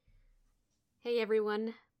Hey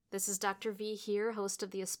everyone, this is Dr. V here, host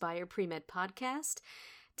of the Aspire Premed podcast.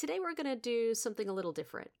 Today we're going to do something a little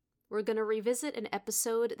different. We're going to revisit an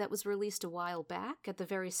episode that was released a while back at the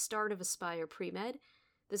very start of Aspire Premed.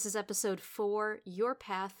 This is episode 4, Your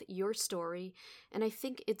Path, Your Story, and I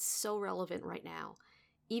think it's so relevant right now.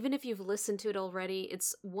 Even if you've listened to it already,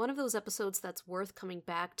 it's one of those episodes that's worth coming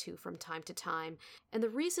back to from time to time. And the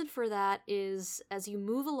reason for that is as you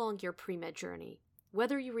move along your pre-med journey,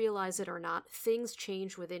 whether you realize it or not, things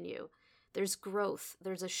change within you. There's growth,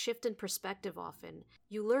 there's a shift in perspective often.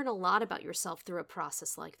 You learn a lot about yourself through a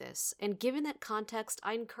process like this. And given that context,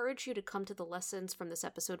 I encourage you to come to the lessons from this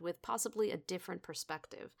episode with possibly a different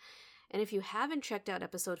perspective. And if you haven't checked out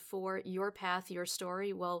episode 4, Your Path, Your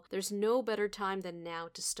Story, well, there's no better time than now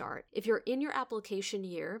to start. If you're in your application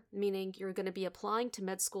year, meaning you're going to be applying to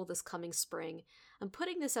med school this coming spring, I'm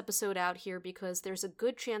putting this episode out here because there's a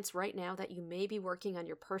good chance right now that you may be working on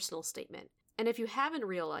your personal statement. And if you haven't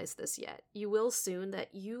realized this yet, you will soon,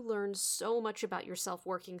 that you learn so much about yourself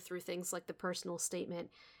working through things like the personal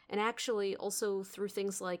statement, and actually also through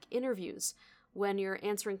things like interviews, when you're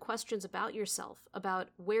answering questions about yourself, about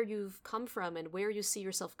where you've come from and where you see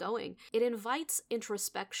yourself going. It invites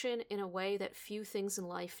introspection in a way that few things in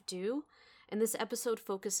life do, and this episode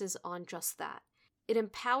focuses on just that. It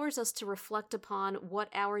empowers us to reflect upon what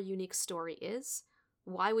our unique story is,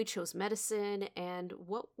 why we chose medicine, and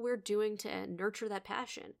what we're doing to nurture that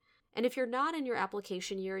passion. And if you're not in your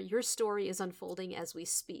application year, your story is unfolding as we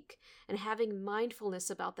speak, and having mindfulness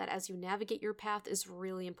about that as you navigate your path is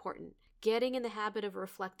really important. Getting in the habit of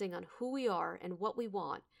reflecting on who we are and what we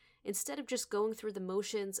want, instead of just going through the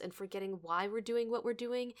motions and forgetting why we're doing what we're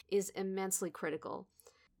doing, is immensely critical.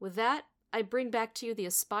 With that, I bring back to you the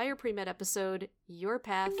Aspire Premed episode, Your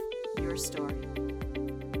Path, Your Story.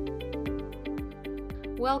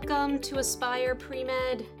 Welcome to Aspire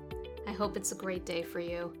Premed. I hope it's a great day for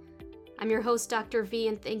you. I'm your host, Dr. V,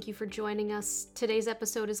 and thank you for joining us. Today's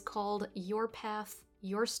episode is called Your Path,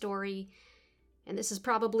 Your Story, and this is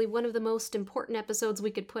probably one of the most important episodes we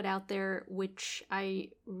could put out there, which I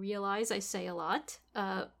realize I say a lot,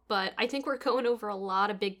 but I think we're going over a lot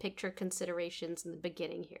of big picture considerations in the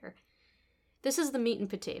beginning here. This is the meat and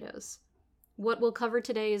potatoes. What we'll cover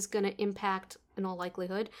today is going to impact, in all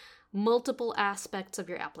likelihood, multiple aspects of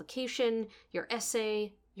your application, your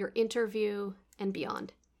essay, your interview, and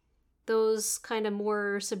beyond. Those kind of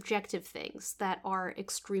more subjective things that are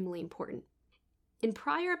extremely important. In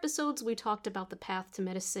prior episodes, we talked about the path to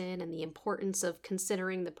medicine and the importance of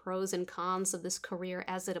considering the pros and cons of this career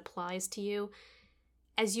as it applies to you.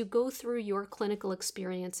 As you go through your clinical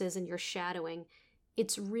experiences and your shadowing,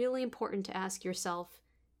 it's really important to ask yourself,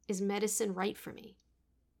 is medicine right for me?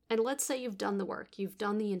 And let's say you've done the work, you've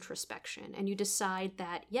done the introspection, and you decide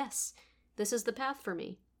that, yes, this is the path for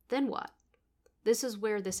me. Then what? This is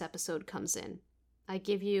where this episode comes in. I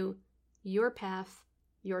give you your path,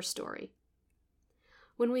 your story.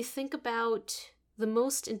 When we think about the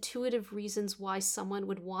most intuitive reasons why someone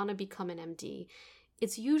would want to become an MD,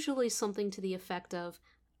 it's usually something to the effect of,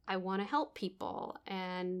 I want to help people,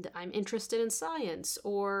 and I'm interested in science,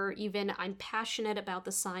 or even I'm passionate about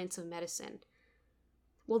the science of medicine.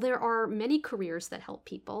 Well, there are many careers that help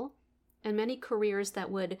people, and many careers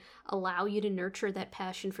that would allow you to nurture that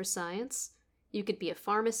passion for science. You could be a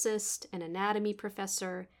pharmacist, an anatomy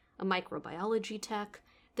professor, a microbiology tech.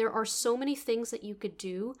 There are so many things that you could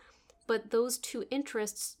do, but those two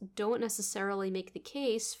interests don't necessarily make the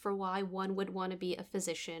case for why one would want to be a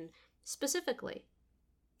physician specifically.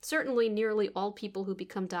 Certainly, nearly all people who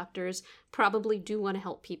become doctors probably do want to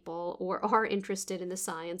help people or are interested in the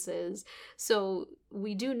sciences. So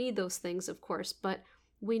we do need those things, of course, but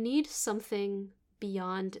we need something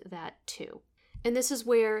beyond that too. And this is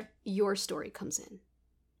where your story comes in.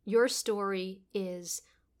 Your story is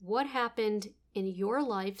what happened in your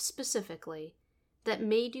life specifically that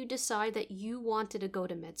made you decide that you wanted to go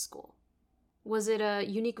to med school. Was it a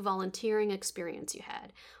unique volunteering experience you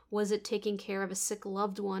had? Was it taking care of a sick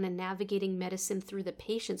loved one and navigating medicine through the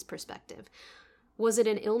patient's perspective? Was it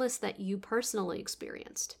an illness that you personally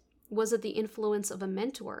experienced? Was it the influence of a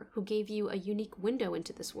mentor who gave you a unique window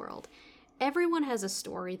into this world? Everyone has a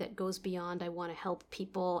story that goes beyond, I want to help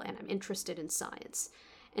people and I'm interested in science.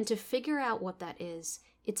 And to figure out what that is,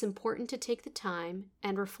 it's important to take the time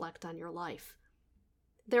and reflect on your life.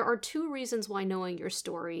 There are 2 reasons why knowing your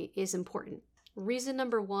story is important. Reason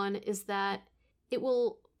number 1 is that it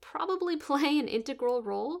will probably play an integral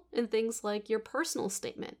role in things like your personal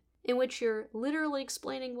statement, in which you're literally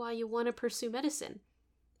explaining why you want to pursue medicine,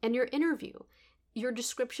 and your interview, your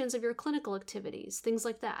descriptions of your clinical activities, things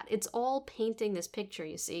like that. It's all painting this picture,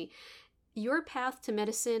 you see. Your path to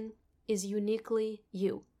medicine is uniquely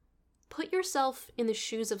you. Put yourself in the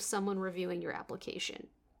shoes of someone reviewing your application,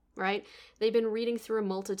 right? They've been reading through a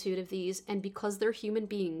multitude of these, and because they're human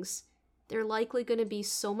beings, they're likely going to be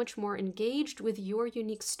so much more engaged with your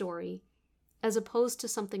unique story as opposed to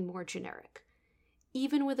something more generic.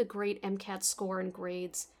 Even with a great MCAT score and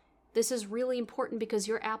grades, this is really important because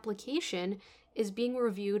your application is being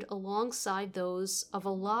reviewed alongside those of a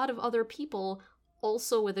lot of other people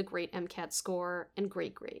also with a great MCAT score and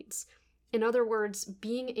great grades. In other words,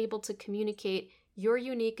 being able to communicate your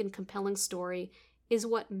unique and compelling story is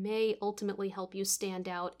what may ultimately help you stand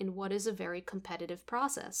out in what is a very competitive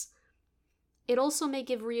process. It also may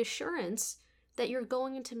give reassurance that you're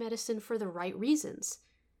going into medicine for the right reasons,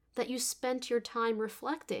 that you spent your time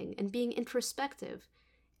reflecting and being introspective,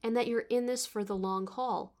 and that you're in this for the long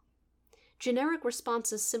haul. Generic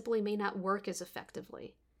responses simply may not work as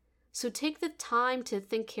effectively. So take the time to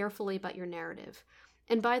think carefully about your narrative.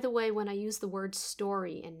 And by the way, when I use the words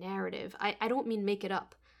story and narrative, I don't mean make it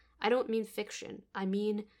up. I don't mean fiction. I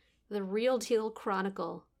mean the real deal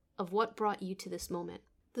chronicle of what brought you to this moment.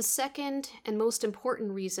 The second and most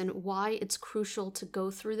important reason why it's crucial to go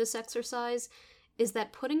through this exercise is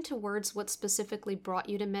that putting to words what specifically brought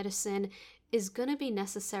you to medicine is going to be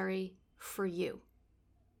necessary for you.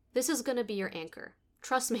 This is going to be your anchor.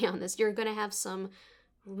 Trust me on this. You're going to have some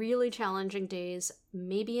really challenging days,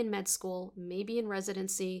 maybe in med school, maybe in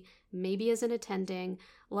residency, maybe as an attending,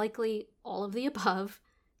 likely all of the above,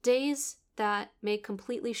 days that may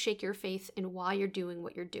completely shake your faith in why you're doing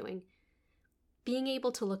what you're doing. Being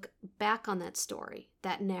able to look back on that story,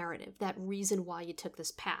 that narrative, that reason why you took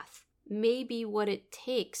this path, may be what it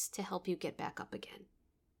takes to help you get back up again.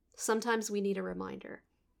 Sometimes we need a reminder.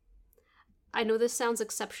 I know this sounds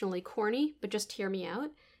exceptionally corny, but just hear me out.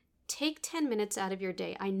 Take 10 minutes out of your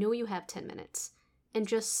day, I know you have 10 minutes, and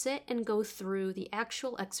just sit and go through the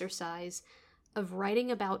actual exercise of writing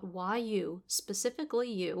about why you, specifically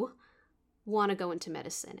you, want to go into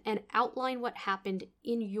medicine, and outline what happened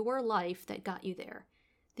in your life that got you there.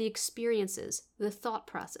 The experiences, the thought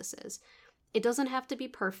processes. It doesn't have to be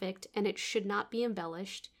perfect, and it should not be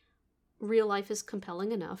embellished. Real life is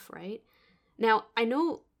compelling enough, right? Now, I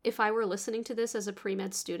know if I were listening to this as a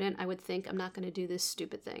pre-med student, I would think I'm not going to do this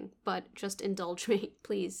stupid thing, but just indulge me,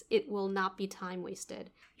 please. It will not be time wasted.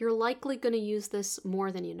 You're likely going to use this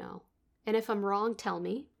more than you know. And if I'm wrong, tell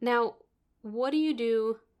me. Now, what do you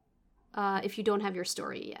do if you don't have your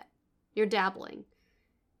story yet? You're dabbling.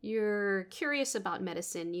 You're curious about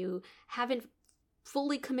medicine. You haven't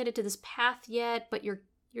fully committed to this path yet, but you're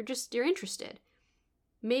interested.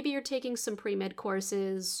 Maybe you're taking some pre-med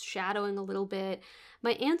courses, shadowing a little bit.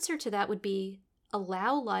 My answer to that would be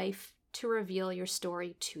allow life to reveal your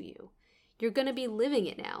story to you. You're going to be living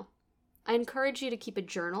it now. I encourage you to keep a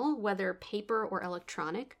journal, whether paper or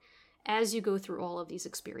electronic, as you go through all of these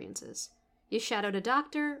experiences. You shadowed a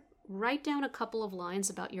doctor, write down a couple of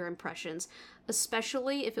lines about your impressions,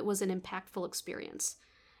 especially if it was an impactful experience.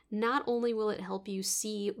 Not only will it help you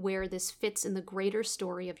see where this fits in the greater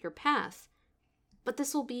story of your path, but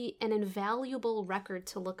this will be an invaluable record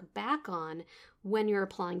to look back on when you're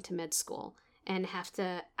applying to med school and have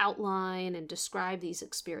to outline and describe these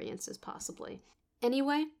experiences possibly.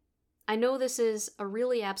 Anyway, I know this is a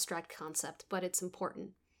really abstract concept, but it's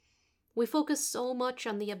important. We focus so much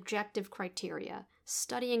on the objective criteria,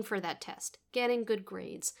 studying for that test, getting good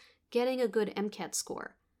grades, getting a good MCAT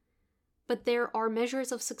score. But there are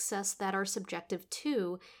measures of success that are subjective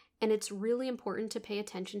too, and it's really important to pay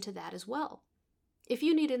attention to that as well. If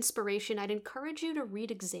you need inspiration, I'd encourage you to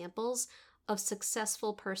read examples of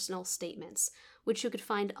successful personal statements, which you could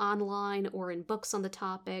find online or in books on the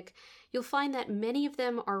topic. You'll find that many of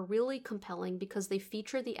them are really compelling because they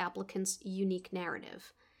feature the applicant's unique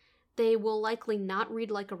narrative. They will likely not read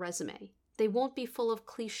like a resume. They won't be full of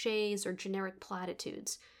cliches or generic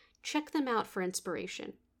platitudes. Check them out for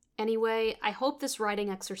inspiration. Anyway, I hope this writing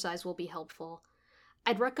exercise will be helpful.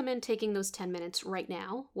 I'd recommend taking those 10 minutes right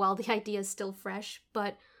now while the idea is still fresh,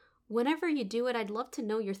 but whenever you do it, I'd love to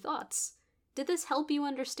know your thoughts. Did this help you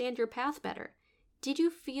understand your path better? Did you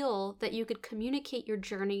feel that you could communicate your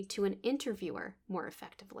journey to an interviewer more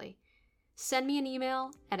effectively? Send me an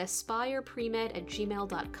email at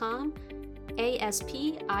aspirepremed@gmail.com,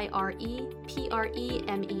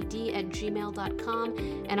 aspirepremed@gmail.com,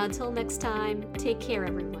 and until next time, take care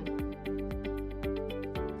everyone.